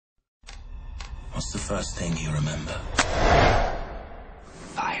What's the first thing you remember?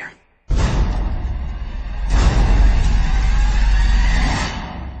 Fire.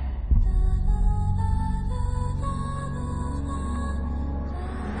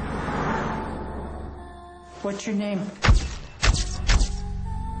 What's your name?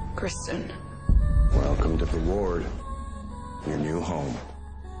 Kristen. Welcome to the ward. Your new home.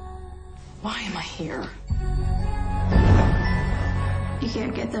 Why am I here? You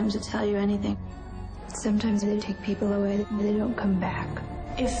can't get them to tell you anything. Sometimes they take people away and they don't come back.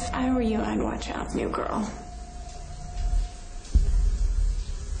 If I were you, I'd watch out, new girl.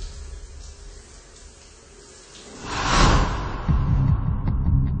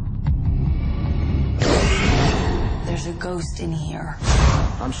 There's a ghost in here.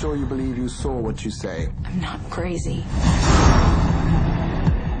 I'm sure you believe you saw what you say. I'm not crazy.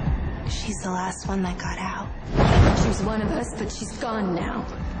 She's the last one that got out. She was one of us, but she's gone now.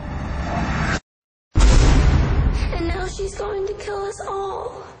 And now she's going to kill us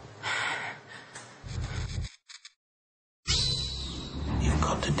all. You've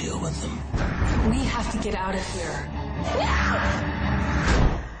got to deal with them. We have to get out of here.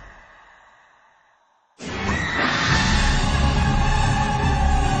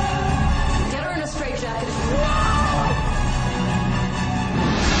 Get her in a straitjacket.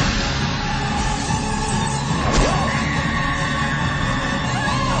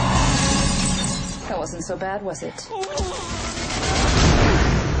 That wasn't so bad, was it?